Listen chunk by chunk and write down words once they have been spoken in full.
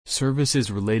Services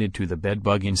related to the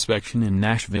bedbug inspection in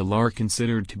Nashville are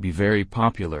considered to be very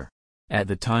popular. At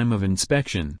the time of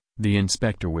inspection, the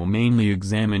inspector will mainly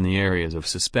examine the areas of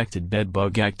suspected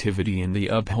bedbug activity in the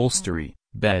upholstery,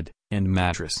 bed, and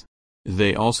mattress.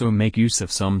 They also make use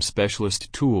of some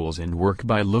specialist tools and work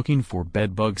by looking for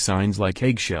bedbug signs like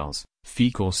eggshells,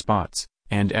 fecal spots,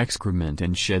 and excrement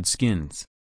and shed skins.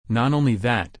 Not only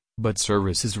that, but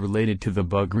services related to the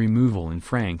bug removal in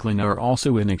Franklin are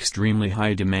also in extremely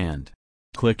high demand.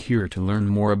 Click here to learn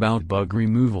more about bug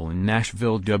removal in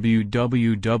Nashville.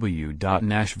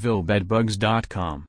 www.nashvillebedbugs.com